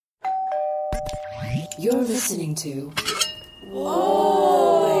You're listening to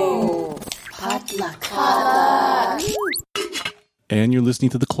Whoa! Potluck. And you're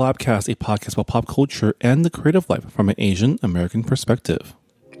listening to the Collabcast, a podcast about pop culture and the creative life from an Asian American perspective.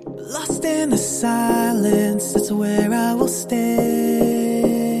 Lost in the silence, that's where I will stay.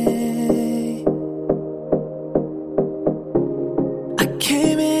 I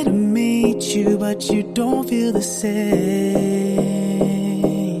came in to meet you, but you don't feel the same.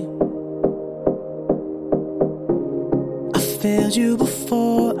 I failed you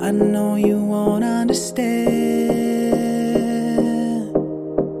before, I know you won't understand.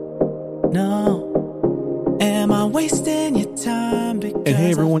 No, am I wasting your time? And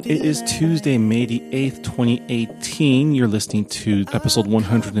hey everyone, it is Tuesday, May the 8th, 2018. You're listening to episode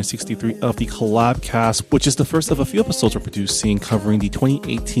 163 of the Collabcast, which is the first of a few episodes we're producing covering the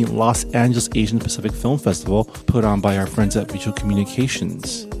 2018 Los Angeles Asian Pacific Film Festival put on by our friends at Visual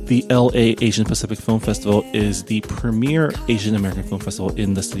Communications. The LA Asian Pacific Film Festival is the premier Asian American film festival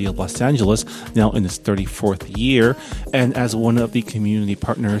in the city of Los Angeles, now in its 34th year. And as one of the community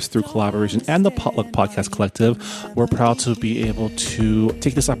partners through collaboration and the Potluck Podcast Collective, we're proud to be able to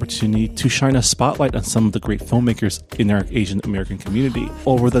take this opportunity to shine a spotlight on some of the great filmmakers in our Asian American community.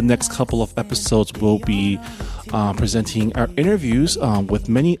 Over the next couple of episodes, we'll be presenting our interviews with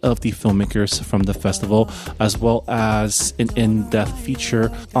many of the filmmakers from the festival, as well as an in-depth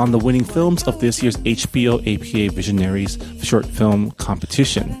feature on the winning films of this year's HBO APA Visionaries short film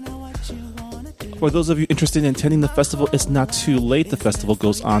competition. For those of you interested in attending the festival, it's not too late. The festival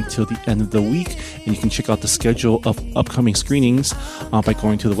goes on till the end of the week, and you can check out the schedule of upcoming screenings by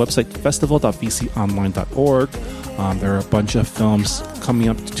going to the website festival.vconline.org. There are a bunch of films coming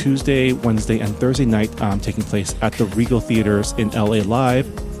up Tuesday, Wednesday, and Thursday night taking place at the Regal Theaters in LA Live.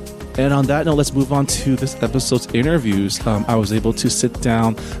 And on that note, let's move on to this episode's interviews. I was able to sit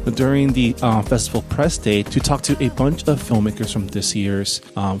down during the festival press day to talk to a bunch of filmmakers from this year's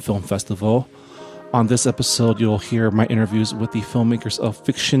film festival. On this episode, you'll hear my interviews with the filmmakers of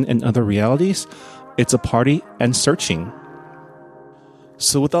Fiction and Other Realities, It's a Party, and Searching.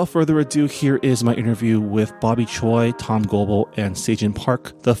 So without further ado, here is my interview with Bobby Choi, Tom Goebel, and Se-Jin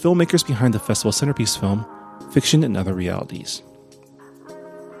Park, the filmmakers behind the festival centerpiece film, Fiction and Other Realities.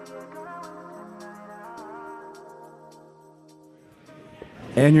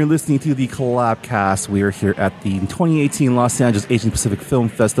 And you're listening to the Collabcast. We are here at the 2018 Los Angeles Asian Pacific Film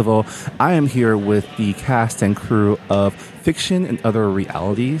Festival. I am here with the cast and crew of Fiction and Other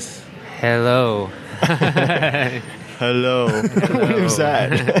Realities. Hello. Hello. Who's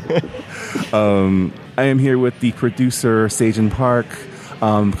that? I am here with the producer, Se-Jin Park,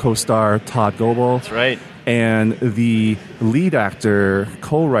 co-star Todd Goebel. That's right. And the lead actor,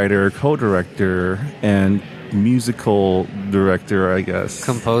 co-writer, co-director, and musical director, I guess.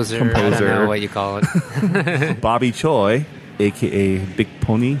 Composer. I don't know what you call it. Bobby Choi, a.k.a. Big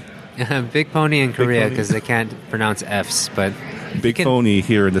Pony. Big Pony in Korea because they can't pronounce F's, but... Big Pony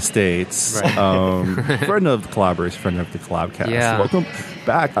here in the States. Right. Friend of the collaboration, friend of the Collabcast. Yeah. Welcome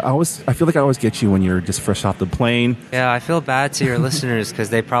back. I feel like I always get you when you're just fresh off the plane. Yeah, I feel bad to your listeners because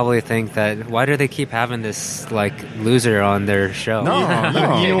they probably think that, why do they keep having this, loser on their show? No.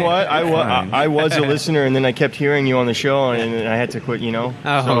 You know what? I was a listener, and then I kept hearing you on the show, and I had to quit, Oh,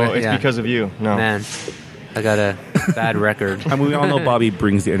 so it's yeah. because of you. No. Man, I got a bad record. I mean, we all know Bobby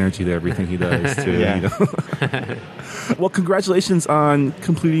brings the energy to everything he does, too. Yeah. Well, congratulations on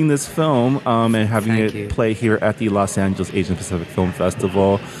completing this film and having Thank it you. play here at the Los Angeles Asian Pacific Film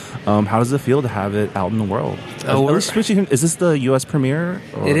Festival. How does it feel to have it out in the world? Is this the U.S. premiere?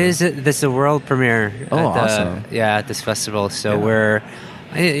 Or? It is. This is a world premiere. Awesome. At this festival. So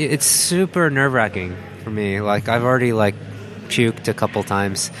it's super nerve-wracking for me. I've already puked a couple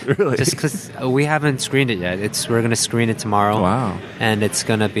times. Really? Just because we haven't screened it yet. We're going to screen it tomorrow. Wow. And it's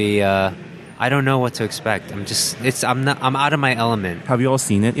going to be... I don't know what to expect. I'm out of my element. Have you all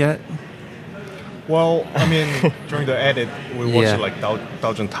seen it yet? Well, I mean, during the edit, we watched it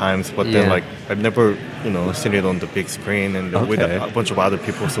 1,000 times, but then I've never, seen it on the big screen and with a bunch of other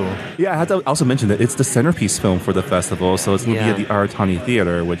people. So yeah, I had to also mention that it's the centerpiece film for the festival, so it's going to be at the Aratani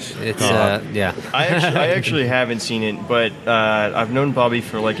Theater, which it's I actually haven't seen it, but I've known Bobby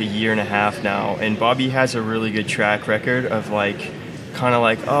for a year and a half now, and Bobby has a really good track record of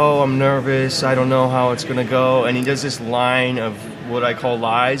oh, I'm nervous, I don't know how it's gonna go, and he does this line of what I call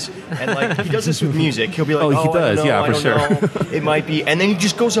lies, and he does this with music. He'll be like, he does, I don't know, for sure. It might be, and then he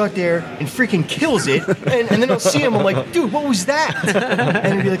just goes out there and freaking kills it, and then I'll see him, I'm like, dude, what was that?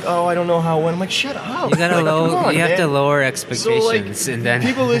 And he'll be like, oh, I don't know how it went. I'm like, shut up. You gotta you have to lower expectations, and then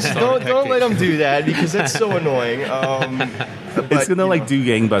people listen. Don't let him do that because that's so annoying. it's gonna like do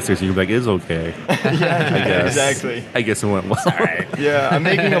gangbusters. And you're like, it's okay. Yeah, I guess. exactly. I guess it went well. Yeah, I'm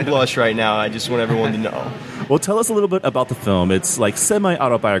making a blush right now. I just want everyone to know. Well, tell us a little bit about the film. It's like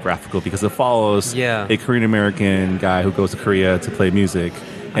semi-autobiographical because it follows a Korean American guy who goes to Korea to play music,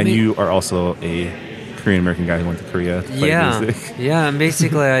 and you are also a Korean American guy who went to Korea to play music. Yeah, and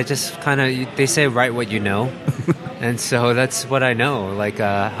basically I just kind of, they say write what you know, and so that's what I know, like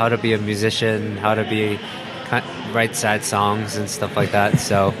how to be a musician, how to write sad songs and stuff like that.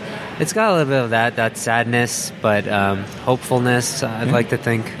 So it's got a little bit of that sadness, but hopefulness. I'd like to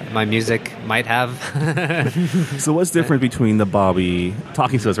think my music might have. So what's different between the Bobby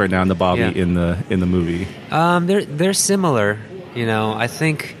talking to us right now and the Bobby in the movie? They're similar. You know, I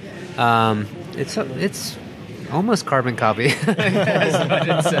think it's almost carbon copy. But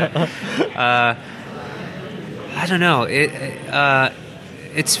it's, I don't know.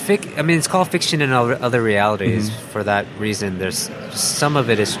 It's called fiction in other realities for that reason. There's some of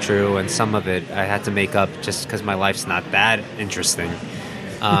it is true, and some of it I had to make up just because my life's not that interesting.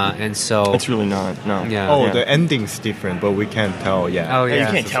 And so it's really not. No. Yeah. The ending's different, but we can't tell. Yeah. Oh, yeah.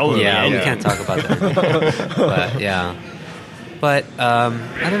 You can't tell them. Yeah, we can't talk about that. But yeah. But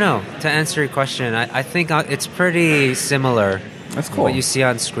I don't know. To answer your question, I think it's pretty similar. That's cool. What you see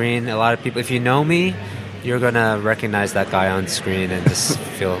on screen, a lot of people, if you know me, you're going to recognize that guy on screen and just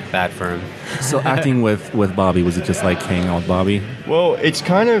feel bad for him. So acting with Bobby, was it just like hanging out with Bobby? Well, it's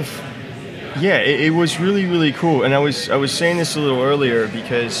kind of, it was really, really cool. And I was saying this a little earlier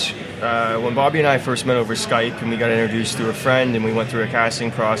because when Bobby and I first met over Skype and we got introduced through a friend and we went through a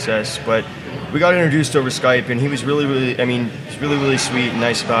casting process, but we got introduced over Skype and he was really, really, he's really, really sweet and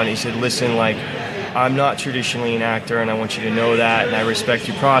nice about it. He said, listen, like, I'm not traditionally an actor, and I want you to know that, and I respect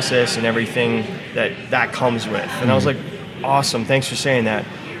your process and everything that comes with. And I was like, awesome, thanks for saying that.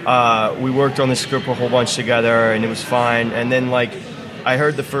 We worked on the script a whole bunch together, and it was fine. And then, like, I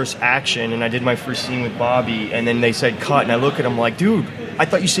heard the first action, and I did my first scene with Bobby, and then they said cut, and I look at him like, dude, I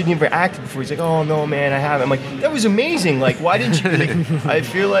thought you said you never acted before. He's like, oh, no, man, I haven't. I'm like, that was amazing. Like, why didn't you? Like, I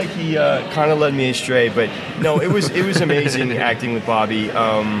feel like he kind of led me astray, but no, it was amazing acting with Bobby.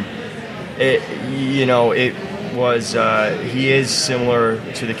 He is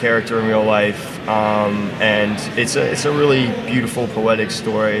similar to the character in real life, and it's a really beautiful, poetic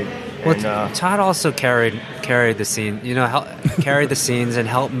story. Well, and, Todd also carried the scene, carried the scenes and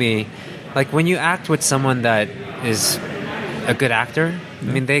helped me. Like when you act with someone that is a good actor, I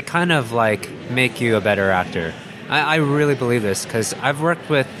mean, they kind of like make you a better actor. I really believe this because I've worked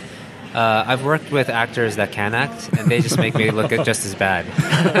with actors that can act, and they just make me look just as bad.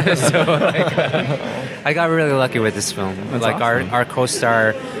 So, I got really lucky with this film. That's like awesome. our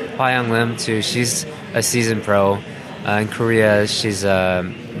co-star, Hwa-young Lim, too. She's a seasoned pro. In Korea, she's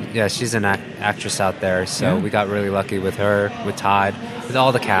an actress out there. So we got really lucky with her, with Todd, with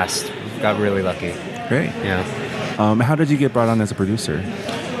all the cast. We got really lucky. Great. Yeah. How did you get brought on as a producer?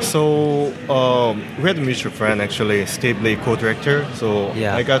 So we had a mutual friend, actually, Steve Lee, co-director. So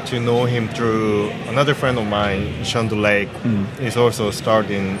I got to know him through another friend of mine, Sean Lake. He's also starred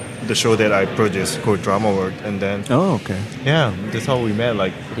in the show that I produced called Drama World. And then, that's how we met,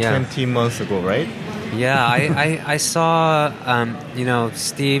 20 months ago, right? Yeah, I saw,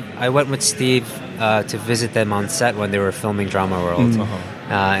 Steve. I went with Steve to visit them on set when they were filming Drama World.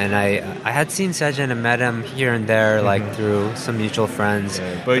 And I had seen Sejin and met him here and there, like through some mutual friends.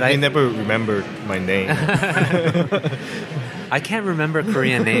 Yeah, but he never remembered my name. I can't remember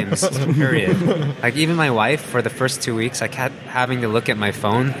Korean names, period. Like, even my wife, for the first 2 weeks, I kept having to look at my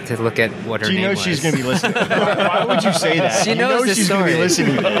phone to look at what her name was. Do you know she's going to be listening? Why would you say that? She knows she's going to be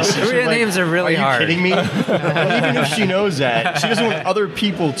listening to this. Korean names are really hard. Are you kidding me? Even if she knows that, she doesn't want other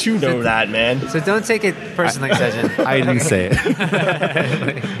people to know that, man. So don't take it personally, Sejin. I didn't say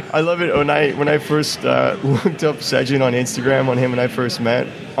it. I love it. When I first looked up Sejin on Instagram, on him and I first met,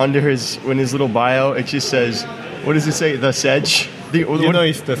 in his little bio, it just says, what does it say? The Sedge? It's the Sedge.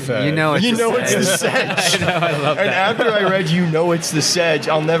 It's the Sedge. I know, I love that. And after I read it's the Sedge,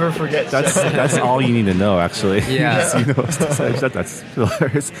 I'll never forget. That's all you need to know, actually. Yeah. It's the Sedge. That's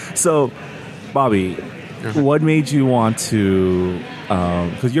hilarious. So, Bobby, what made you want to?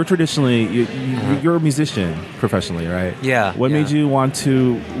 Because you're traditionally you're a musician professionally, right? Yeah. What made you want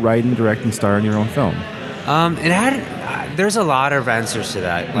to write and direct and star in your own film? There's a lot of answers to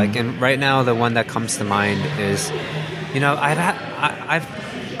that. Like, and right now, the one that comes to mind is,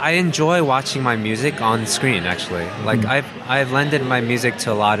 I enjoy watching my music on screen. Actually, like I've lended my music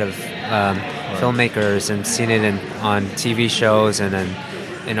to a lot of filmmakers and seen it on TV shows and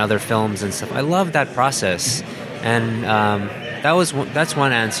in other films and stuff. I love that process, and that's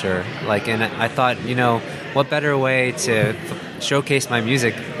one answer. Like, and I thought, what better way to showcase my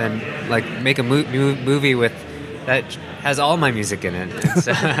music than like make a movie with that has all my music in it.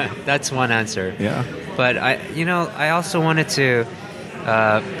 So that's one answer. Yeah. But I also wanted to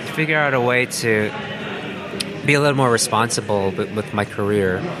figure out a way to be a little more responsible with my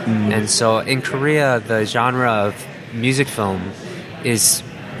career. And so in Korea, the genre of music film is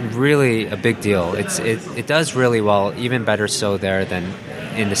really a big deal. It does really well, even better so there than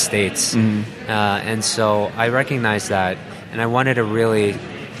in the States. And so I recognized that, and I wanted to really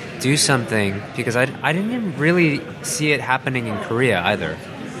do something because I didn't even really see it happening in Korea either.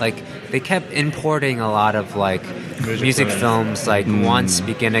 Like they kept importing a lot of like music films like Once,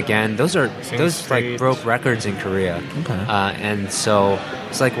 Begin Again. Those like broke records in Korea. Okay. And so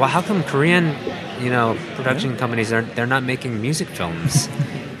it's like, well, how come Korean, production companies they're not making music films?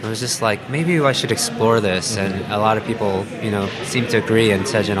 I was just like, maybe I should explore this, and a lot of people, seem to agree, and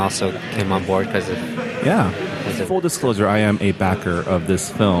Sejin also came on board because of... Yeah. Full disclosure, I am a backer of this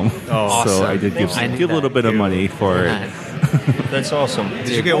film, so I did give a little bit of money for it. That's awesome. Did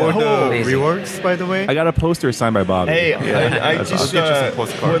you get all the rewards, by the way? I got a poster signed by Bobby. Hey, I just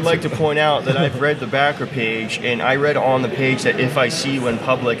would like to point out that I've read the backer page, and I read on the page that if I see you in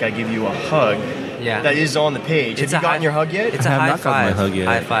public, I give you a hug. Yeah. That is on the page. Have you gotten your hug yet? It's a I have high not gotten five. my hug yet.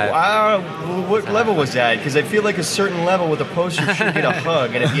 High five. Wow. What level was that? Because I feel like a certain level with a poster should get a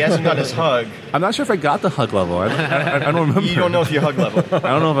hug, and if he hasn't got his hug... I'm not sure if I got the hug level. I don't remember. You don't know if you're hug level. I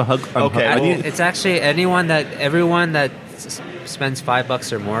don't know if a hug... Okay. It's actually everyone that spends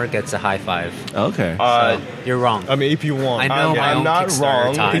 $5 or more gets a high five. Okay. You're wrong. I mean, if you want. I know my I'm own not Kickstarter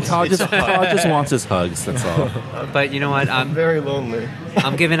wrong. time. Todd just wants his hugs, that's all. But you know what? I'm very lonely.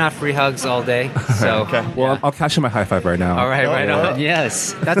 I'm giving out free hugs all day. So Okay. Well, I'll cash in my high five right now. all right, right yeah. on.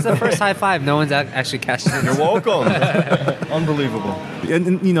 Yes, that's the first high five. No one's actually cashed in. You're welcome. Unbelievable.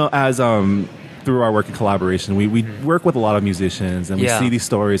 And as through our work in collaboration, we work with a lot of musicians, and we see these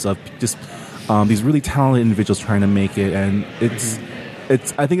stories of just these really talented individuals trying to make it, and it's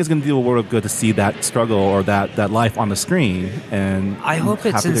I think it's going to do a world of good to see that struggle or that life on the screen. And I hope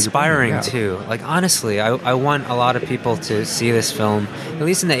it's inspiring too. Like honestly, I want a lot of people to see this film, at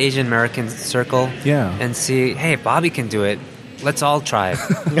least in the Asian American circle, and see, hey, Bobby can do it. Let's all try.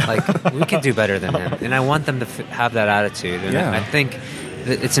 Like we can do better than him, and I want them to have that attitude. And I think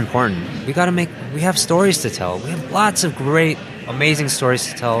that it's important. We have stories to tell. We have lots of great, amazing stories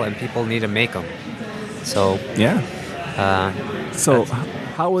to tell, and people need to make them. So So,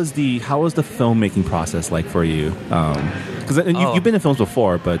 how was the filmmaking process like for you? Because you've been in films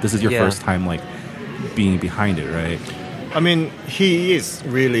before, but this is your first time like being behind it, right? I mean, he is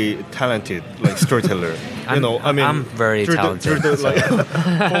really talented, like storyteller. I'm very talented. Through the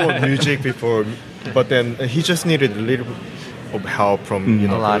whole music before, but then he just needed a little bit of help from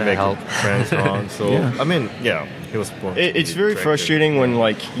a lot of help, friends around. So I mean, he was born. It's very frustrating when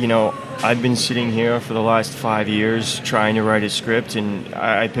I've been sitting here for the last 5 years trying to write a script, and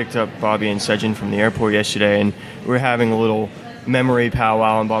I picked up Bobby and Sejin from the airport yesterday, and we're having a little memory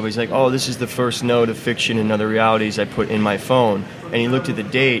powwow, and Bobby's like, oh, this is the first note of Fiction and Other Realities I put in my phone. And he looked at the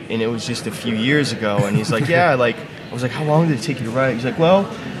date, and it was just a few years ago, and he's like, I was like, how long did it take you to write? He's like, well,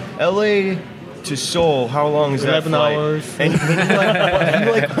 LA to Seoul, how long is that 11 flight? hours. And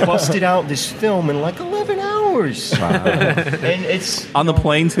he busted out this film in 11 hours. Wow. And it's on the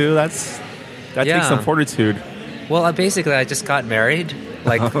plane too. That takes some fortitude. Well, I just got married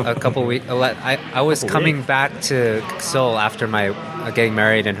a couple weeks. I was coming back to Seoul after my getting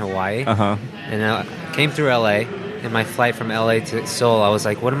married in Hawaii, and I came through LA. In my flight from LA to Seoul, I was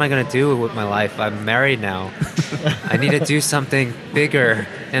like, what am I going to do with my life? I'm married now. I need to do something bigger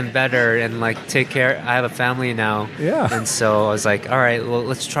and better and take care. I have a family now. Yeah. And so I was like, all right, well,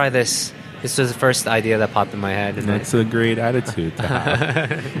 let's try this. This was the first idea that popped in my head. And that's a great attitude to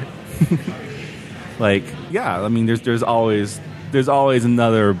have. I mean, there's always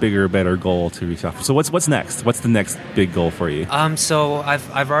another bigger, better goal to reach out. So what's next? What's the next big goal for you? So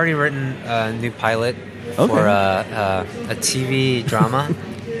I've already written a new pilot for a TV drama.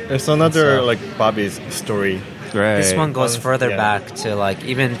 It's another Bobby's story. Right. This one goes further back to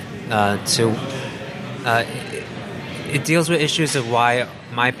it deals with issues of why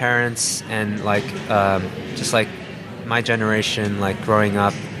my parents and just my generation, growing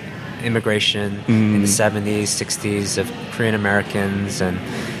up, immigration in the 70s, 60s of Korean Americans and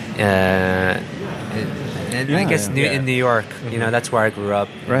I guess in New York, that's where I grew up.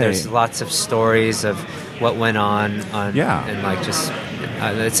 Right. There's lots of stories of what went on and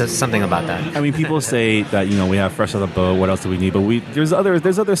it's something about that. I mean, people say that we have fresh out of the boat. What else do we need? But there's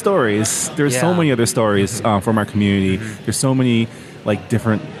other stories. There's so many other stories from our community. There's so many like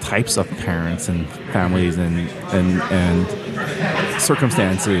different types of parents and families and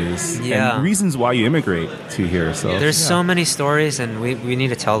circumstances and reasons why you immigrate to here. So there's so many stories, and we need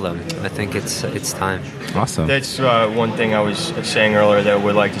to tell them. I think it's time. Awesome. That's one thing I was saying earlier that I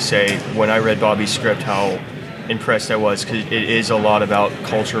would like to say. When I read Bobby's script, how impressed I was, because it is a lot about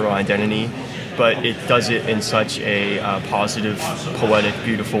cultural identity, but it does it in such a positive, poetic,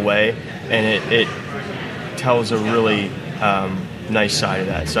 beautiful way, and it tells a really nice side of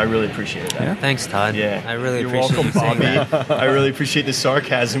that. So I really appreciate that. Yeah. Thanks, Todd. Yeah, I really You're appreciate welcome, you saying Bobby. that. I really appreciate the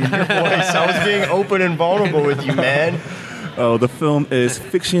sarcasm in your voice. I was being open and vulnerable with you, man. Oh, the film is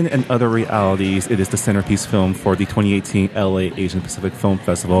Fiction and Other Realities. It is the centerpiece film for the 2018 LA Asian Pacific Film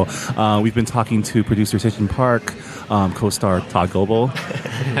Festival. We've been talking to producer Sejin Park, co-star Todd Goebel,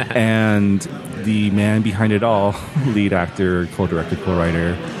 and the man behind it all, lead actor, co-director,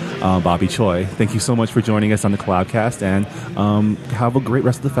 co-writer, Bobby Choi. Thank you so much for joining us on the Collabcast, and have a great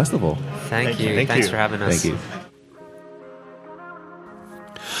rest of the festival. Thank you. Thanks for having us. Thank you.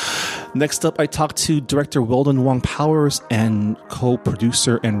 Next up, I talked to director Weldon Wong Powers and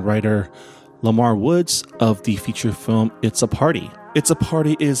co-producer and writer Lamar Woods of the feature film It's a Party. It's a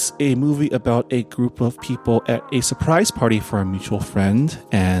Party is a movie about a group of people at a surprise party for a mutual friend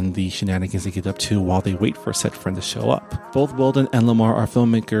and the shenanigans they get up to while they wait for said friend to show up. Both Weldon and Lamar are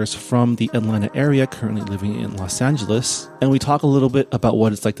filmmakers from the Atlanta area currently living in Los Angeles, and we talk a little bit about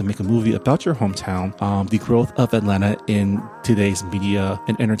what it's like to make a movie about your hometown, the growth of Atlanta in today's media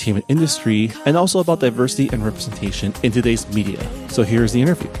and entertainment industry, and also about diversity and representation in today's media. So here's the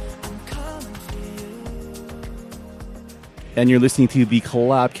interview. And you're listening to the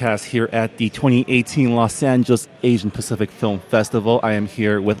Collabcast here at the 2018 Los Angeles Asian Pacific Film Festival. I am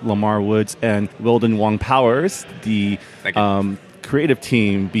here with Lamar Woods and Weldon Wong Powers, the creative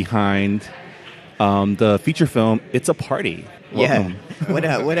team behind the feature film It's a Party. Welcome. Yeah. What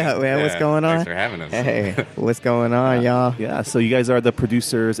up, man? What's going on? Thanks for having us. Hey, what's going on, y'all? Yeah, so you guys are the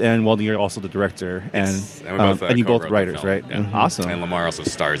producers, and Weldon, you're also the director, and you both writers, right? Yeah. Mm-hmm. Awesome. And Lamar also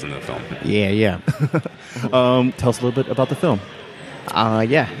stars in the film. Yeah. Tell us a little bit about the film.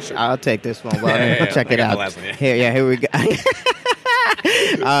 Yeah, sure. I'll take this one. Well, check it out. Here we go.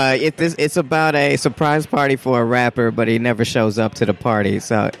 It's about a surprise party for a rapper, but he never shows up to the party.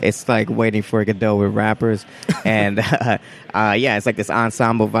 So it's like waiting for Godot with rappers. And it's like this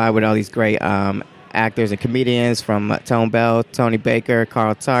ensemble vibe with all these great actors and comedians from Tone Bell, Tony Baker,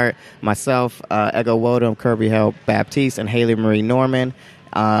 Carl Tart, myself, Ego Wodum, Kirby Hell Baptiste, and Haley Marie Norman.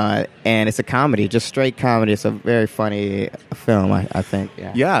 And it's a comedy, just straight comedy. It's a very funny film, I think.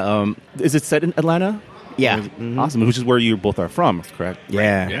 Yeah. Is it set in Atlanta? Yeah. Mm-hmm. Awesome. Which is where you both are from, correct?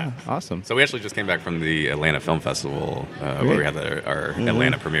 Yeah. Awesome. So we actually just came back from the Atlanta Film Festival, where we had our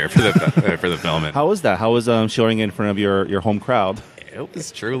Atlanta premiere for the film. How was that? How was showing in front of your home crowd? It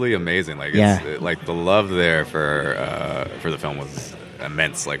was truly amazing. Like the love there for the film was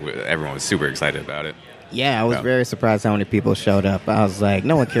immense. Like everyone was super excited about it. Yeah, I was very surprised how many people showed up. I was like,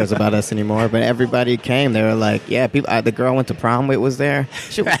 no one cares about us anymore. But everybody came. They were like, yeah, people. The girl I went to prom with was there.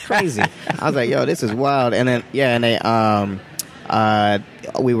 She was crazy. I was like, yo, this is wild. And then,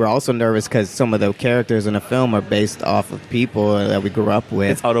 we were also nervous because some of the characters in the film are based off of people that we grew up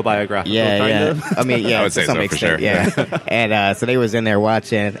with. It's autobiographical. Yeah. I mean, I would say to some so, extent, for sure. Yeah. And so they was in there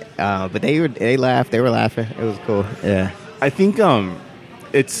watching, but they laughed. They were laughing. It was cool. Yeah. I think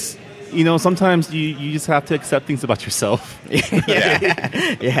it's. Sometimes you just have to accept things about yourself.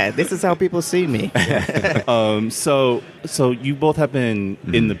 Yeah, this is how people see me. So you both have been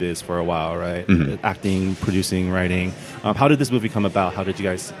in the biz for a while, right? Mm-hmm. Acting, producing, writing. How did this movie come about? How do you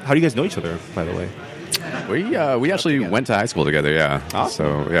guys know each other, by the way? We actually went to high school together, yeah.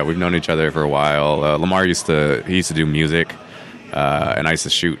 Awesome. So, we've known each other for a while. Lamar used to do music. And I used to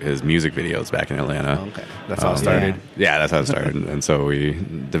shoot his music videos back in Atlanta. Oh, okay. That's how it started. Yeah, that's how it started. And so we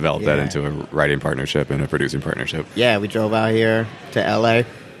developed that into a writing partnership and a producing partnership. Yeah, we drove out here to LA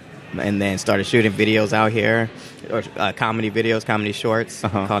and then started shooting videos out here, or comedy videos, comedy shorts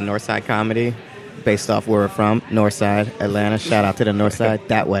called Northside Comedy, based off where we're from, Northside, Atlanta. Shout out to the Northside,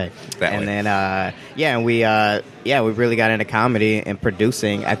 that way. And then, we really got into comedy and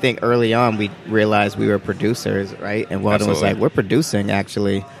producing. I think early on we realized we were producers, right? And Weldon was like, we're producing,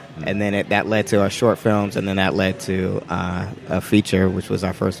 actually. And then that led to our short films, and then that led to a feature, which was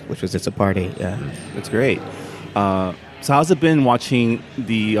our first, which was It's a Party. Yeah. That's great. So how's it been watching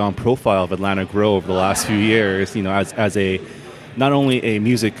the profile of Atlanta grow over the last few years, as a not only a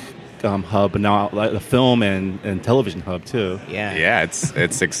music hub, but now like, the film and television hub too. Yeah,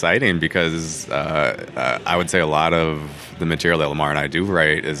 it's exciting because I would say a lot of the material that Lamar and I do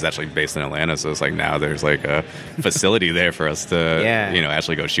write is actually based in Atlanta. So it's like now there's like a facility there for us to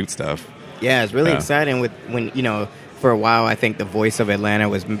actually go shoot stuff. Yeah, it's really exciting when for a while, I think the voice of Atlanta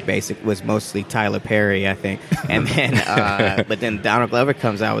was mostly Tyler Perry, I think, and then but then Donald Glover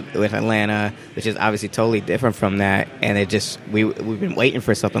comes out with Atlanta, which is obviously totally different from that, and we've been waiting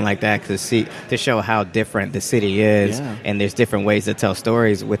for something like that to show how different the city is, and there's different ways to tell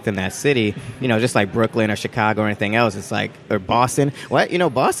stories within that city, just like Brooklyn or Chicago or anything else. It's like or Boston.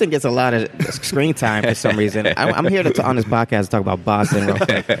 Boston gets a lot of screen time for some reason. I'm here on this podcast to talk about Boston real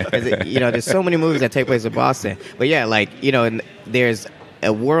quick. There's so many movies that take place in Boston, but yeah. There's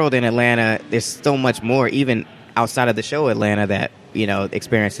a world in Atlanta. There's so much more, even outside of the show Atlanta, that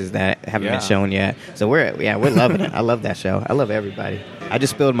experiences that haven't been shown yet. So we're loving it. I love that show. I love everybody. I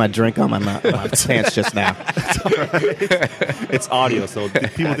just spilled my drink on my pants just now. It's audio, so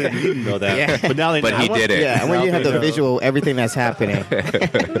people didn't know that. Yeah. But now they know. But he did it. Yeah, and when you have the visual, everything that's happening.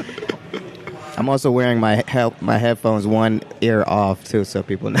 I'm also wearing my headphones one ear off too, so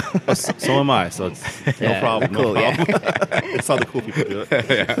people know. So am I. So it's no problem. Cool. No problem. It's how the cool people do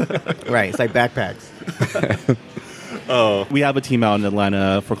it. Right. It's like backpacks. We have a team out in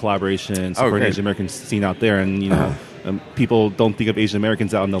Atlanta for collaboration, for the Asian American scene out there, and people don't think of Asian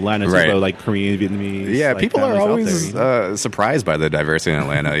Americans out in Atlanta, but like Korean, Vietnamese. Yeah, people are always surprised by the diversity in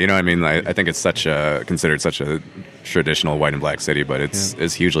Atlanta. I mean, I think it's considered such a traditional white and black city, but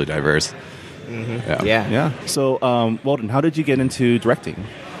it's hugely diverse. Mm-hmm. Yeah. So, Walden, how did you get into directing?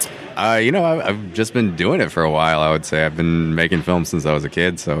 I've just been doing it for a while, I would say. I've been making films since I was a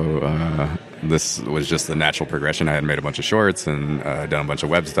kid, so this was just the natural progression. I had made a bunch of shorts and done a bunch of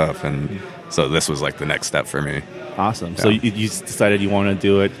web stuff, and so this was like the next step for me. Awesome. Yeah. So you decided you wanted to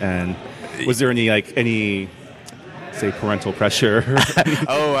do it, and was there any say parental pressure?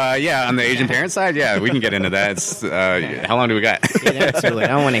 On the Asian parent side, we can get into that. How long do we got? Get into it.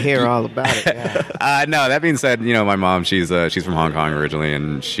 I want to hear all about it. Yeah. No, that being said, my mom, she's from Hong Kong originally,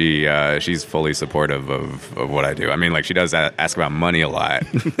 and she's fully supportive of what I do. I mean, like, she does ask about money a lot,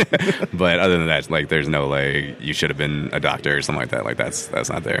 but other than that, like, there's no like you should have been a doctor or something like that. Like, that's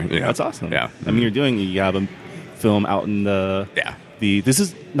not there. That's awesome. Yeah. I mean, you have a film out in the this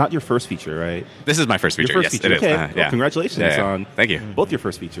is not your first feature, right? This is my first feature. Your first feature. It is. Okay. Well, congratulations on Thank you. Both your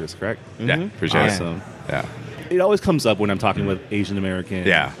first features, correct? Mm-hmm. Yeah, appreciate it. Awesome. Yeah. It always comes up when I'm talking with Asian American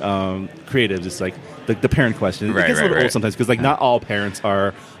creatives. It's like the parent question. It gets a little old sometimes because like not all parents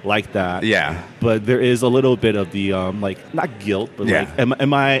are like that. Yeah. But there is a little bit of the like not guilt, but like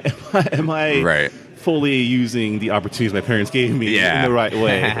am I fully using the opportunities my parents gave me in the right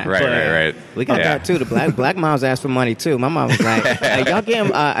way. right. We got that too. The black moms asked for money too. My mom was like, hey, y'all get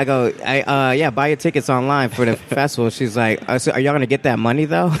them, I go, buy your tickets online for the festival. She's like, so are y'all going to get that money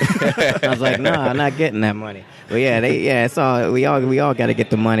though? I was like, no, I'm not getting that money. But it's all, we all got to get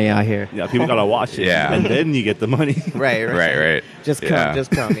the money out here. Yeah, people got to watch it. Yeah. And then you get the money. Right. Just come.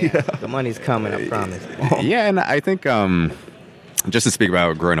 Yeah. The money's coming, I promise. Yeah, and I think, just to speak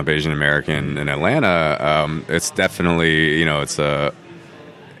about growing up Asian American in Atlanta, it's definitely it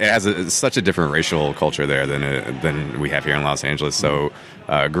has such a different racial culture there than we have here in Los Angeles. So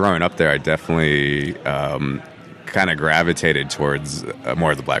growing up there, I definitely kind of gravitated towards more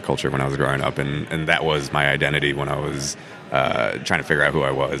of the black culture when I was growing up, and that was my identity when I was trying to figure out who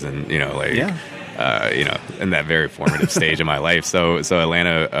I was, and in that very formative stage of my life. So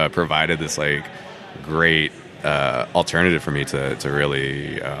Atlanta provided this like great alternative for me to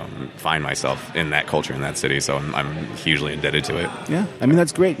really find myself in that culture, in that city. So I'm hugely indebted to it. Yeah, I mean,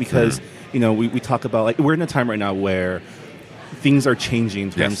 that's great because, we talk about, like, we're in a time right now where things are changing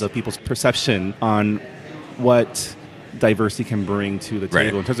in terms of people's perception on what diversity can bring to the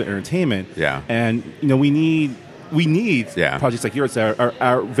table in terms of entertainment. Yeah. And, we need projects like yours that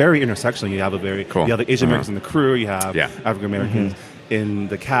are very intersectional. You have you have the Asian Americans in the crew, you have African Americans in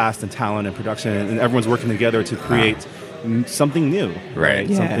the cast and talent and production, and everyone's working together to create something new, right?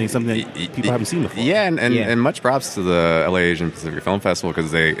 Yeah. Something that people haven't seen before. Yeah, and much props to the LA Asian Pacific Film Festival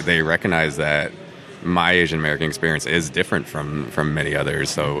because they recognize that my Asian American experience is different from many others.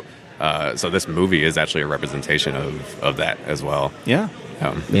 So this movie is actually a representation of that as well. Yeah.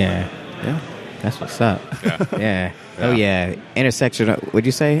 That's what's up. Yeah. Oh, yeah. Intersectional. Would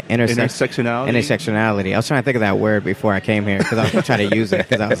you say? Intersectionality? Intersectionality. I was trying to think of that word before I came here because I was trying to use it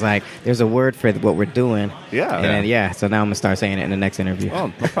because I was like, there's a word for what we're doing. Yeah. And then, so now I'm going to start saying it in the next interview.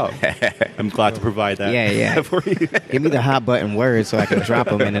 Oh, no problem. I'm glad to provide that. Yeah. For you. Give me the hot button words so I can drop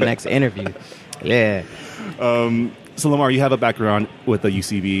them in the next interview. Yeah. So Lamar, you have a background with the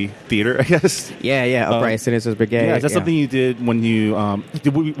UCB theater, I guess. Yeah, Upright Citizens Brigade. Yeah, is that something you did when you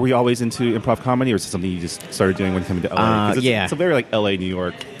were you always into improv comedy, or is it something you just started doing when you came to LA? It's a very like LA, New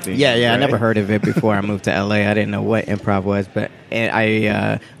York thing. Yeah, right? I never heard of it before I moved to LA. I didn't know what improv was, but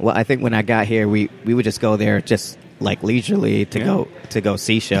I think when I got here, we would just go there just like leisurely to go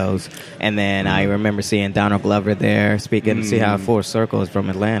see shows, and then I remember seeing Donald Glover there speaking. See how full circle is from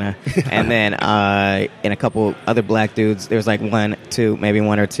Atlanta, and then and a couple other black dudes. There was like one or two,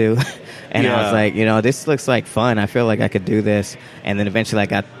 and I was like, this looks like fun. I feel like I could do this, and then eventually I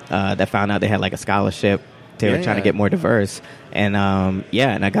got found out they had like a scholarship. They were trying to get more diverse, and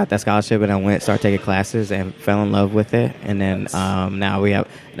and I got that scholarship, and I started taking classes, and fell in love with it, and then now I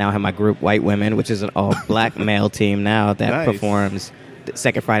have my group White Women, which is an all black male team now that performs the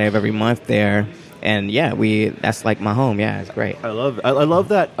second Friday of every month there, and that's like my home. Yeah, it's great. I love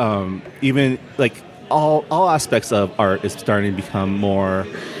that. Even like all aspects of art is starting to become more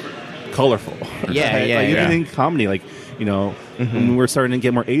colorful. Even in comedy, like. We're starting to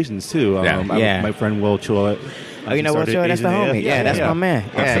get more Asians too. My friend Will Chua. Will Chua, that's the homie. Yeah, that's my man.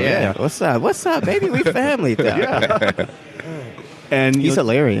 Yeah. What's up, baby? We family. And he's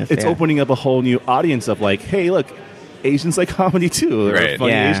hilarious. It's opening up a whole new audience of like, hey, look, Asians like comedy too. Right.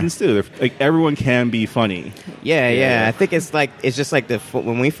 Funny Asians too. Like everyone can be funny. Yeah. I think it's just like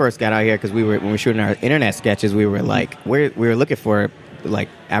when we first got out here, because when we were shooting our internet sketches, we were like we were looking for like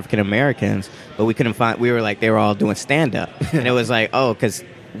African Americans, but we couldn't find. We were like they were all doing stand up, and it was like because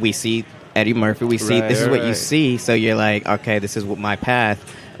we see Eddie Murphy, we see this is what you see, so you're like okay, this is what my path.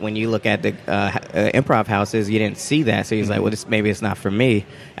 When you look at the improv houses, you didn't see that, so he's like, well, maybe it's not for me.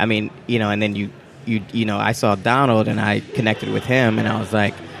 I mean, and then you I saw Donald and I connected with him, and I was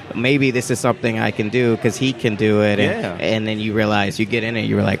like, maybe this is something I can do because he can do it. And then you realize you get in it,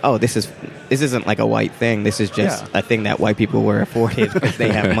 you were like, oh, this isn't like a white thing. This is just a thing that white people were afforded because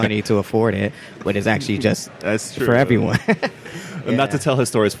they have money to afford it, but it's actually just for everyone. Not to tell his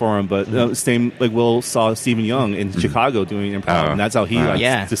stories for him, but same like Will saw Stephen Young in Chicago doing improv, and that's how he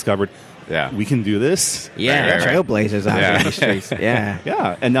discovered. Yeah, we can do this. Yeah, trailblazers out in the streets.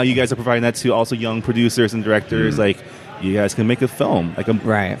 Yeah, and now you guys are providing that to also young producers and directors. Like, you guys can make a film, like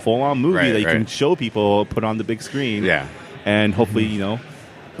a full-on movie that you can show people, put on the big screen. Yeah, and hopefully,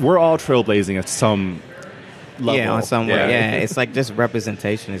 we're all trailblazing at some level. Yeah, on some way. Yeah, it's like just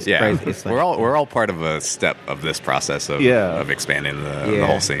representation. It's crazy. It's like, we're all part of a step of this process of expanding the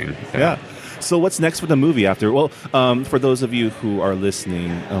whole scene. Yeah. So what's next for the movie after? Well, for those of you who are listening,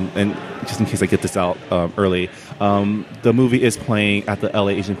 and just in case I get this out early, the movie is playing at the LA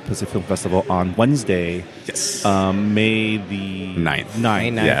Asian Pacific Film Festival on Wednesday. Yes. May the 9th.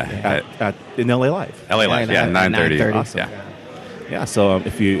 May 9th. Yeah. In LA Live. LA Live, 9:30. Awesome. Yeah, so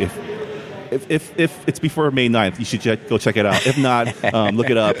if it's before May 9th, you should go check it out. If not, look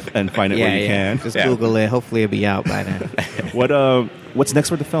it up and find it where you can. Just Google it. Hopefully it'll be out by then. What's next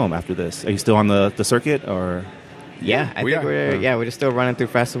for the film after this? Are you still on the circuit or? Yeah, I think we're just still running through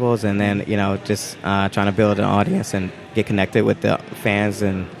festivals, and then just trying to build an audience and get connected with the fans,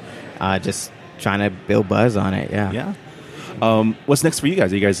 and just trying to build buzz on it. Yeah. What's next for you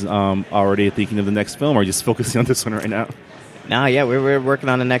guys? Are you guys already thinking of the next film, or just focusing on this one right now? No, we're working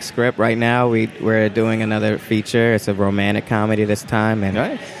on the next script right now. We're doing another feature. It's a romantic comedy this time,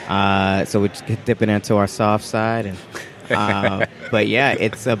 and so we're dipping into our soft side, and but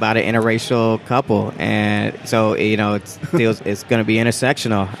it's about an interracial couple, and so it's going to be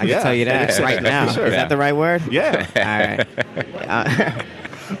intersectional. I can tell you that right now. Sure, is that the right word? Yeah. All right.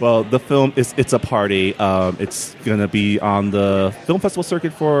 Well, the film it's a party. It's going to be on the film festival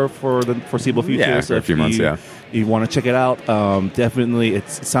circuit for the foreseeable future. Yeah, for a few months. You want to check it out? Definitely, it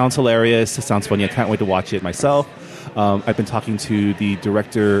sounds hilarious. It sounds funny. I can't wait to watch it myself. I've been talking to the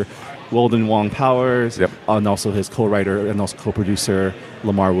director, Weldon Wong Powers, and also his co-writer and also co-producer,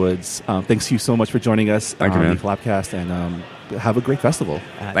 Lamar Woods. Thanks to you so much for joining us on the Collabcast, and have a great festival.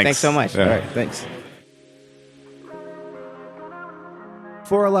 Thanks so much. All right, thanks.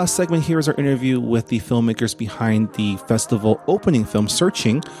 For our last segment, here is our interview with the filmmakers behind the festival opening film,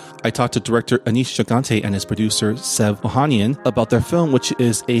 Searching. I talked to director Anish Chagante and his producer, Sev Ohanian, about their film, which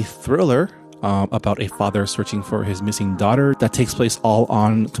is a thriller about a father searching for his missing daughter that takes place all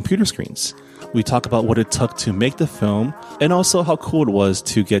on computer screens. We talk about what it took to make the film, and also how cool it was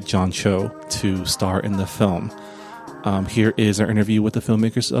to get John Cho to star in the film. Here is our interview with the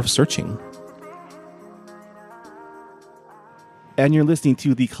filmmakers of Searching. And you're listening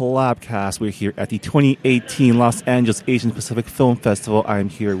to the Collabcast. We're here at the 2018 Los Angeles Asian Pacific Film Festival. I'm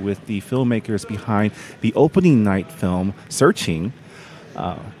here with the filmmakers behind the opening night film, Searching,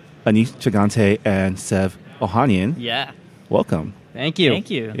 Anish Chagante and Sev Ohanian. Yeah. Welcome. Thank you. Thank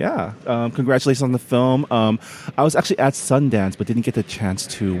you. Yeah. Congratulations on the film. I was actually at Sundance, but didn't get the chance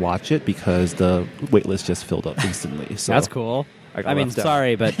to watch it because the waitlist just filled up instantly. So that's cool. I mean,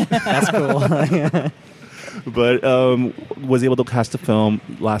 sorry, but that's cool. But was able to cast the film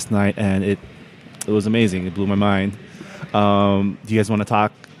last night, and it was amazing. It blew my mind. Do you guys want to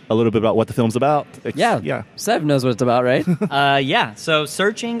talk a little bit about what the film's about? Yeah. Sev knows what it's about, right? Yeah. So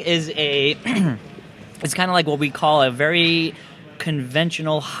Searching is it's kind of like what we call a very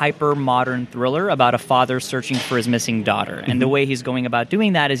conventional, hyper-modern thriller about a father searching for his missing daughter. And the way he's going about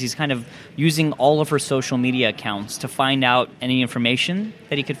doing that is he's kind of using all of her social media accounts to find out any information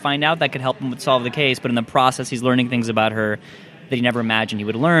that he could find out that could help him solve the case. But in the process, he's learning things about her that he never imagined he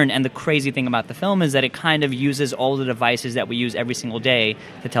would learn. And the crazy thing about the film is that it kind of uses all the devices that we use every single day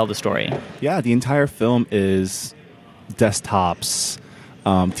to tell the story. Yeah, the entire film is desktops,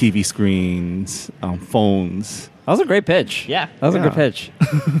 TV screens, phones. That was a great pitch. Yeah. That was a good pitch.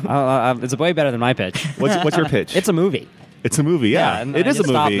 It's way better than my pitch. What's your pitch? It's a movie. It's a movie, yeah. and it is a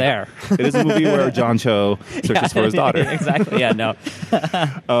movie. Stop there. It is a movie where John Cho searches for his daughter. Exactly. Yeah. No.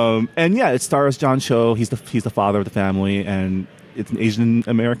 And yeah, it stars John Cho. He's the father of the family, and it's an Asian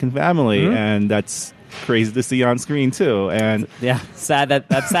American family, and that's crazy to see on screen too. And yeah, that's sad that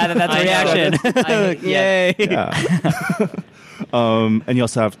that's the reaction. Yay! Yeah. And you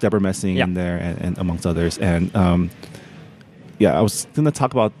also have Deborah Messing in there, and amongst others. And yeah, I was going to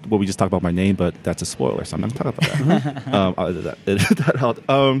talk about what we just talked about my name, but that's a spoiler, so I'm not going to talk about that. I'll edit that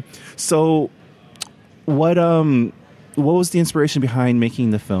out. So, what was the inspiration behind making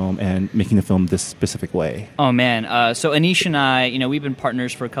the film and making the film this specific way? Oh man, so Anish and I, we've been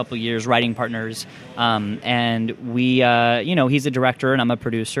partners for a couple of years, writing partners, and we, he's a director and I'm a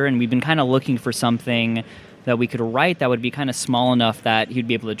producer, and we've been kind of looking for something that we could write that would be kind of small enough that he'd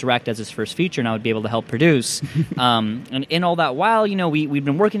be able to direct as his first feature, and I would be able to help produce. And in all that while, we'd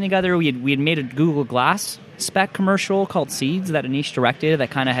been working together. We had made a Google Glass spec commercial called Seeds that Anish directed that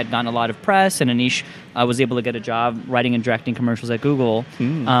kind of had gotten a lot of press, and Anish was able to get a job writing and directing commercials at Google.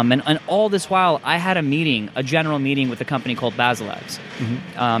 And all this while, I had a general meeting with a company called Basilex.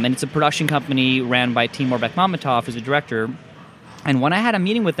 And it's a production company ran by Timur Bekmambetov, who's a director. And when I had a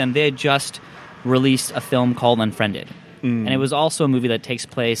meeting with them, they had just released a film called Unfriended. And it was also a movie that takes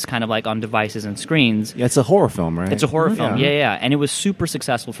place kind of like on devices and screens. Yeah, it's a horror film, right? It's a horror film, yeah. And it was super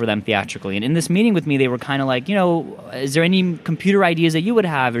successful for them theatrically. And in this meeting with me, they were kind of like, is there any computer ideas that you would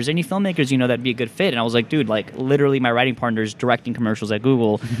have? Or is there any filmmakers that'd be a good fit? And I was like, dude, literally my writing partner is directing commercials at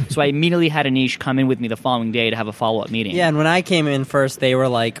Google. So I immediately had Anish come in with me the following day to have a follow-up meeting. Yeah, and when I came in first, they were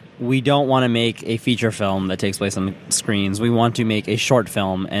like, we don't want to make a feature film that takes place on screens. We want to make a short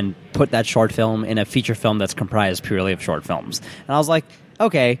film and put that short film in a feature film that's comprised purely of short films. And I was like,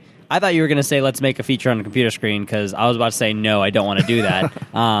 okay, I thought you were going to say let's make a feature on a computer screen, because I was about to say no, I don't want to do that,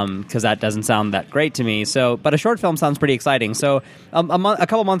 because that doesn't sound that great to me. So, but a short film sounds pretty exciting. So a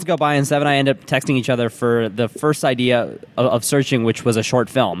couple months go by, and Sev and I ended up texting each other for the first idea of Searching, which was a short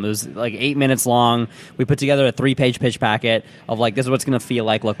film. It was like 8 minutes long. We put together a 3-page pitch packet of like, this is what it's going to feel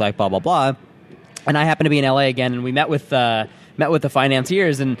like, look like, blah, blah, blah. And I happened to be in LA again, and we met with the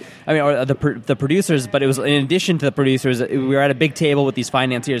financiers or the producers, but it was in addition to the producers, we were at a big table with these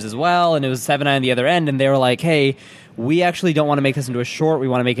financiers as well, and it was Sev and I on the other end, and they were like, hey, we actually don't want to make this into a short, we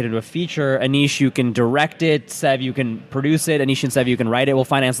want to make it into a feature. Anish, you can direct it, Sev, you can produce it, Anish and Sev, you can write it, we'll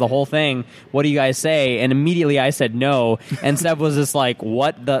finance the whole thing. What do you guys say? And immediately I said no, and Sev was just like,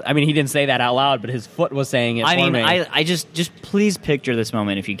 what the... I mean, he didn't say that out loud, but his foot was saying it for me. I just please picture this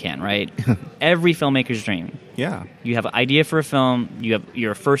moment if you can, right? Every filmmaker's dream. Yeah. You have an idea for a film,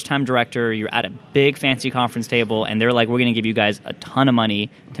 you're a first-time director, you're at a big fancy conference table, and they're like, we're going to give you guys a ton of money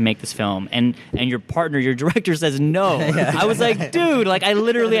to make this film. And your partner, your director says no. I was like, dude, I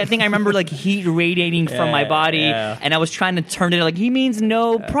think I remember heat radiating from my body, and I was trying to turn it he means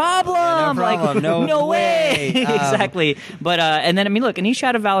no problem. No problem. No way. Exactly. But, and then, look, Anish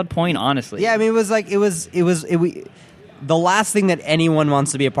had a valid point, honestly. Yeah, it was the last thing that anyone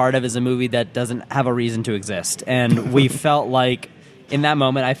wants to be a part of is a movie that doesn't have a reason to exist. And we felt like, in that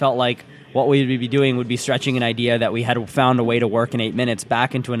moment, I felt like what we would be doing would be stretching an idea that we had found a way to work in 8 minutes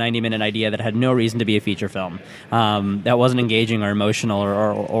back into a 90-minute idea that had no reason to be a feature film, that wasn't engaging or emotional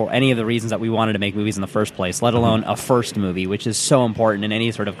or any of the reasons that we wanted to make movies in the first place, let alone a first movie, which is so important in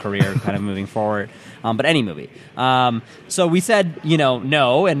any sort of career kind of moving forward. But any movie. So we said,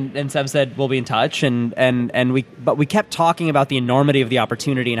 no, and Sev said we'll be in touch, but we kept talking about the enormity of the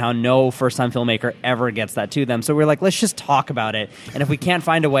opportunity and how no first-time filmmaker ever gets that to them. So we were like, let's just talk about it, and if we can't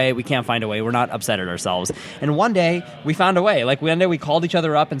find a way, we can't find find a way. We're not upset at ourselves. And one day we found a way. Like one day we called each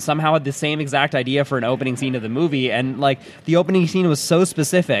other up and somehow had the same exact idea for an opening scene of the movie. And like the opening scene was so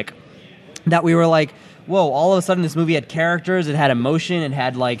specific that we were like, whoa, all of a sudden this movie had characters, it had emotion, it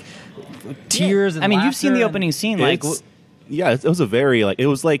had like tears and I mean, laughter. you've seen the opening scene, like... It was a very, like, it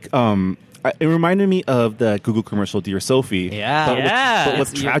was like, it reminded me of the Google commercial Dear Sophie. But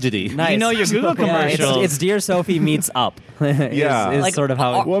with tragedy. Nice. You know your Google commercials. It's Dear Sophie meets Up. is like, sort of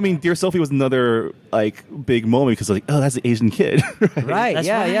how. Well, I mean, Dear Sophie was another like big moment because like, oh, that's an Asian kid, right? That's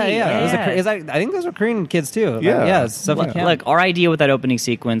Yeah. right. I think those were Korean kids too. Yeah, Sophie Kim. Look, our idea with that opening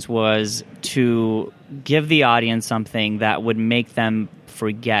sequence was to give the audience something that would make them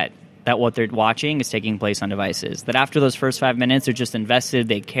forget that what they're watching is taking place on devices. That after those first 5 minutes, they're just invested,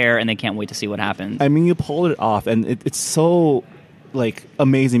 they care, and they can't wait to see what happens. I mean, you pulled it off, and it's so like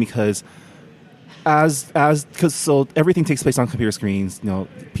amazing because so everything takes place on computer screens. You know,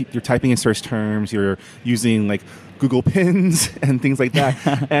 you're typing in search terms, you're using like Google Pins and things like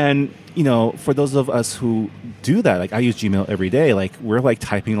that. And you know, for those of us who do that, like I use Gmail every day. Like we're like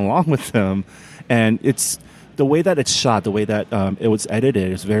typing along with them, and it's. The way that it's shot, the way that it was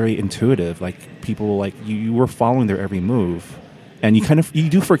edited is very intuitive. Like people, like you were following their every move, and you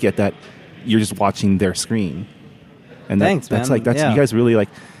do forget that you're just watching their screen. And Thanks, that's man. like that's you guys really like.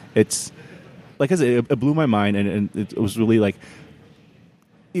 It's like I said, it blew my mind, and it was really like.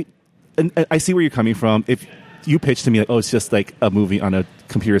 And I see where you're coming from. If you pitched to me like, oh, it's just like a movie on a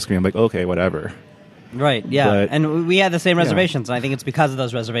computer screen, I'm like, okay, whatever. Right. Yeah. But, and we had the same reservations, and I think it's because of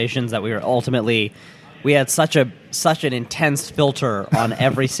those reservations that we were ultimately. We had such an intense filter on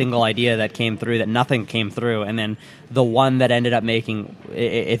every single idea that came through that nothing came through, and then the one that ended up making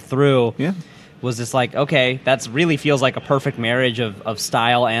it through was just like, okay, that really feels like a perfect marriage of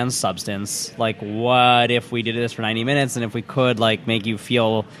style and substance. Like, what if we did this for 90 minutes, and if we could like make you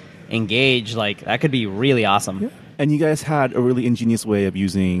feel engaged, like that could be really awesome. Yeah. And you guys had a really ingenious way of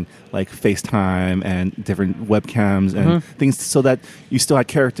using like FaceTime and different webcams and things so that you still had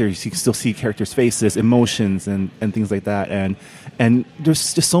characters. You can still see characters' faces, emotions, and things like that. And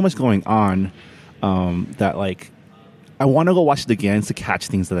there's just so much going on that like I want to go watch it again to catch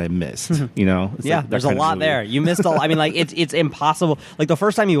things that I missed. You know, it's like there's a lot there. You missed all. I mean, like it's impossible. Like the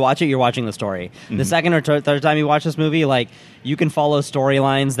first time you watch it, you're watching the story. The second or third time you watch this movie, like you can follow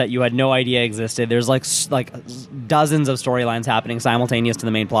storylines that you had no idea existed. There's like dozens of storylines happening simultaneous to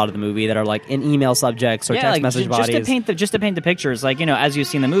the main plot of the movie that are like in email subjects or text message bodies. Just to paint the pictures, like, you know, as you've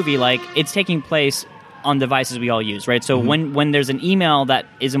seen the movie, like it's taking place on devices we all use, right? So when there's an email that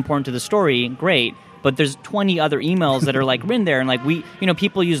is important to the story, great. But there's 20 other emails that are like written there, and like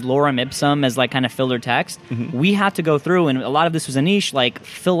people use lorem ipsum as like kind of filler text. We had to go through, and a lot of this was Anish, like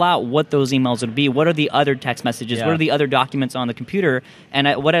fill out what those emails would be. What are the other text messages? What are the other documents on the computer?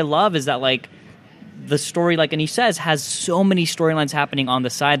 And what I love is that like the story, like Anish says, has so many storylines happening on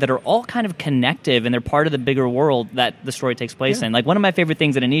the side that are all kind of connective, and they're part of the bigger world that the story takes place in. Like one of my favorite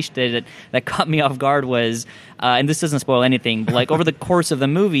things that Anish did that caught me off guard was, and this doesn't spoil anything, but like over the course of the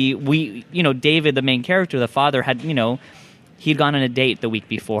movie, David, the main character, the father, had, he'd gone on a date the week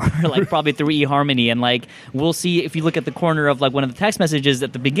before, like probably through eHarmony, and like we'll see if you look at the corner of like one of the text messages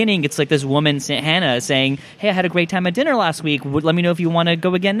at the beginning, it's like this woman, Hannah, saying, "Hey, I had a great time at dinner last week. Let me know if you want to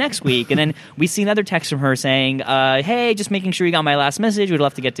go again next week." And then we see another text from her saying, "Hey, just making sure you got my last message. We'd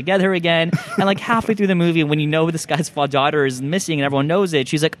love to get together again." And like halfway through the movie, when you know this guy's daughter is missing and everyone knows it,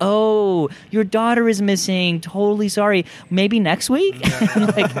 she's like, "Oh, your daughter is missing. Totally sorry. Maybe next week."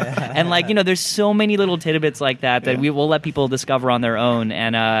 and there's so many little tidbits like that we will let people discover on their own,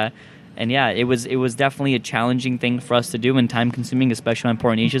 and yeah, it was definitely a challenging thing for us to do and time consuming, especially on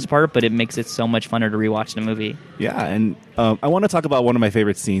poor Anisha's part, but it makes it so much funner to rewatch the movie. Yeah, and I want to talk about one of my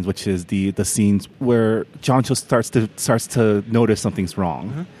favorite scenes, which is the scenes where John Cho starts to notice something's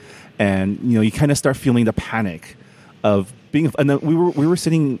wrong, and you kind of start feeling the panic of being. And then we were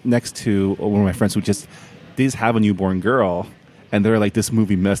sitting next to one of my friends who just have a newborn girl. And they're like, this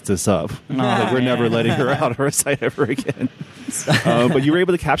movie messed us up. Like, we're never letting her out of our sight ever again. But you were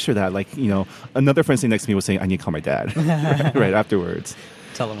able to capture that. Like, another friend sitting next to me was saying, I need to call my dad right afterwards.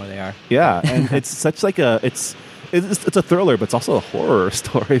 Tell them where they are. Yeah, and it's such like it's a thriller, but it's also a horror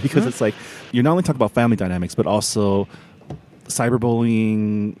story because it's like you're not only talking about family dynamics, but also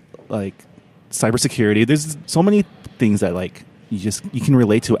cyberbullying, like cybersecurity. There's so many things that like you can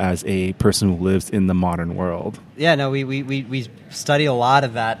relate to as a person who lives in the modern world. Yeah, no, we study a lot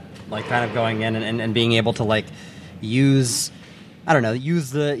of that, like kind of going in and being able to like use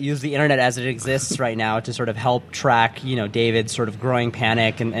the internet as it exists right now to sort of help track, David's sort of growing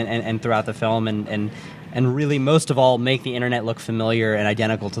panic and throughout the film and and really, most of all, make the internet look familiar and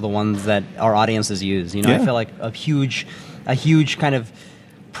identical to the ones that our audiences use. You know, I feel like a huge kind of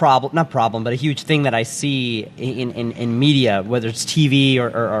a huge thing that I see in media, whether it's TV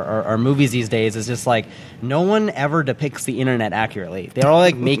or movies these days, is just like no one ever depicts the internet accurately. They're all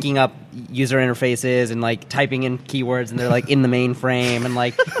like making up user interfaces and like typing in keywords, and they're like in the mainframe, and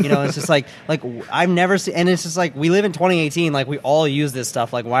like, you know, it's just like I've never seen, and it's just like we live in 2018, like we all use this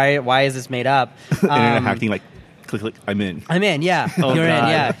stuff. Like why is this made up? Internet hacking, like click, I'm in, yeah. Oh, You're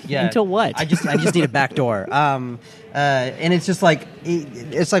God. in, yeah. Until what? I just need a back door. And it's just like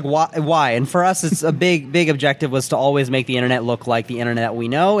why? And for us, it's a big objective was to always make the internet look like the internet we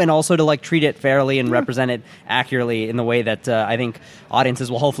know, and also to like treat it fairly and represent it accurately in the way that I think audiences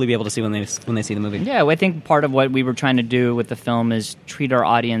will hopefully be able to see when they see the movie. Yeah, I think part of what we were trying to do with the film is treat our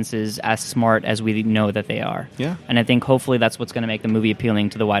audiences as smart as we know that they are. Yeah. And I think hopefully that's what's going to make the movie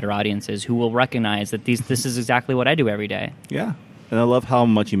appealing to the wider audiences, who will recognize that this is exactly what I do every day. Yeah. And I love how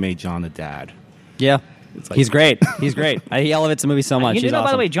much you made John a dad. Yeah. Like, he's great. He elevates the movie so much. You know, He's by the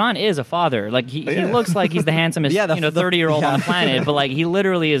awesome. way, John is a father. Like he looks like he's the handsomest, 30-year-old on the planet, but like he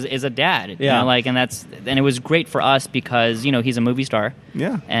literally is a dad. You know, like, and it was great for us because, you know, he's a movie star.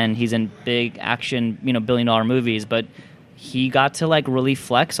 Yeah. And he's in big action, you know, billion-dollar movies, but he got to like really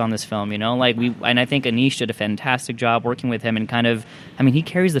flex on this film, you know, like and I think Anish did a fantastic job working with him, and kind of, I mean, he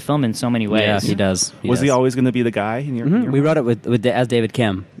carries the film in so many ways. Yeah, he does. He always going to be the guy in your we wrote it with as David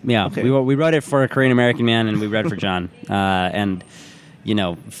Kim. Yeah, okay. we wrote it for a Korean American man, and we read for John, and you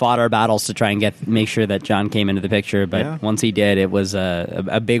know, fought our battles to try and make sure that John came into the picture. But once he did, it was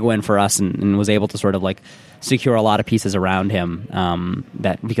a big win for us, and was able to sort of like secure a lot of pieces around him.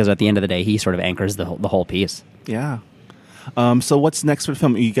 That because at the end of the day, he sort of anchors the whole piece. Yeah. So what's next for the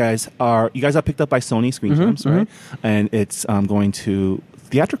film? You guys are picked up by Sony Screen Gems, right? And it's going to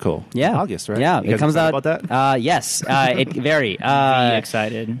theatrical in August, right? Yeah, it comes out about that. Yes, it very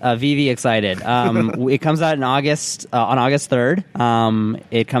excited. VV excited. It comes out in August on August 3rd.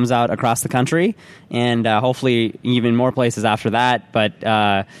 It comes out across the country, and hopefully even more places after that.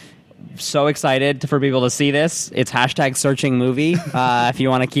 But so excited for people to see this. It's #searching movie if you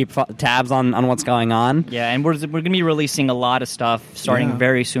want to keep tabs on what's going on. Yeah, and we're going to be releasing a lot of stuff starting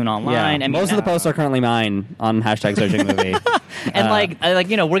very soon online. Yeah. I mean, most of the posts are currently mine on #searching movie. And like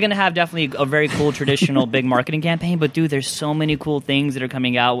you know, we're going to have definitely a very cool traditional big marketing campaign, but dude, there's so many cool things that are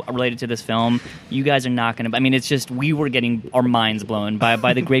coming out related to this film. You guys are not going to, I mean, it's just, we were getting our minds blown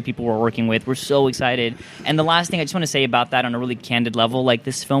by the great people we're working with. We're so excited. And the last thing I just want to say about that on a really candid level, like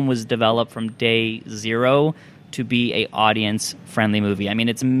this film was developed from day zero to be a audience-friendly movie. I mean,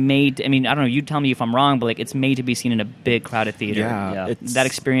 it's made, I mean, I don't know, you tell me if I'm wrong, but like it's made to be seen in a big crowded theater. Yeah. That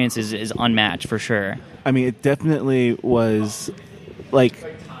experience is unmatched for sure. I mean, it definitely was like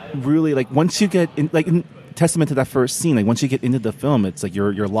really like once you get in, like in testament to that first scene, like once you get into the film, it's like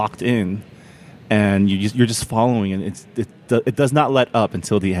you're locked in and you're just following, and it does not let up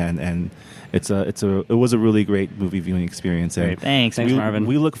until the end, and it was a really great movie viewing experience. And Thanks, Marvin.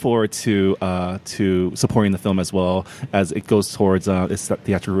 We look forward to supporting the film as well as it goes towards its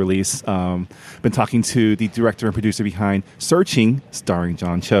theatrical release. Been talking to the director and producer behind Searching, starring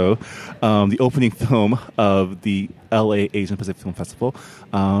John Cho, the opening film of the LA Asian Pacific Film Festival.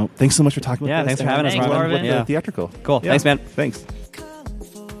 Thanks so much for talking with us. Yeah, thanks for having us, Marvin. With the theatrical. Cool. Thanks, man. Thanks.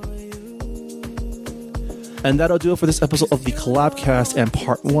 And that'll do it for this episode of the Collabcast and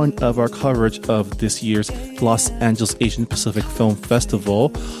part one of our coverage of this year's Los Angeles Asian Pacific Film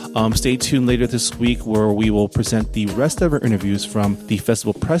Festival. Stay tuned later this week where we will present the rest of our interviews from the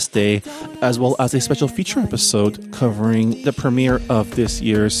festival press day, as well as a special feature episode covering the premiere of this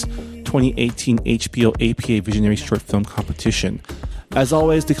year's 2018 HBO APA Visionary Short Film Competition. As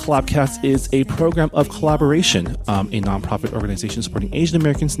always, the Collabcast is a program of collaboration, a nonprofit organization supporting Asian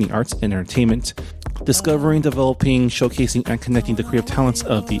Americans in the arts and entertainment, discovering, developing, showcasing, and connecting the creative talents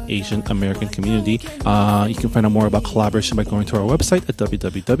of the Asian American community. You can find out more about collaboration by going to our website at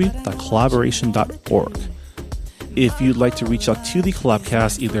www.collaboration.org. If you'd like to reach out to the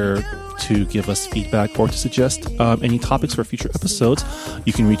Collabcast, either to give us feedback or to suggest any topics for future episodes,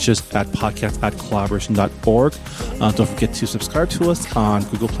 you can reach us at podcast@collaboration.org. Don't forget to subscribe to us on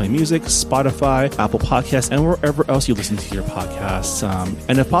Google Play Music, Spotify, Apple Podcasts, and wherever else you listen to your podcasts.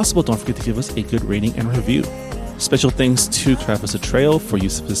 And if possible, don't forget to give us a good rating and review. Special thanks to Travis Atreo for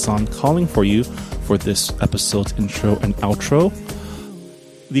use of his song Calling For You for this episode's intro and outro.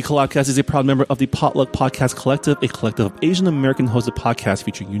 The Collabcast is a proud member of the Potluck Podcast Collective, a collective of Asian American hosted podcasts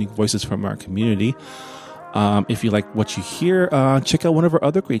featuring unique voices from our community. If you like what you hear, check out one of our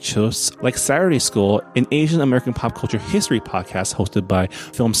other great shows like Saturday School, an Asian American pop culture history podcast hosted by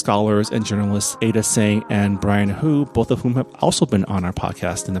film scholars and journalists Ada Tseng and Brian Hu, both of whom have also been on our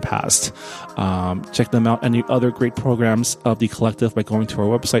podcast in the past. Check them out and the other great programs of the collective by going to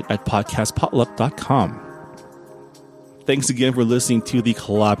our website at podcastpotluck.com. Thanks again for listening to the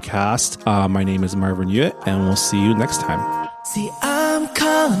Collabcast. My name is Marvin Yue, and we'll see you next time. See, I'm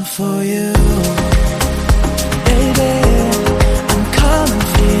calling for you.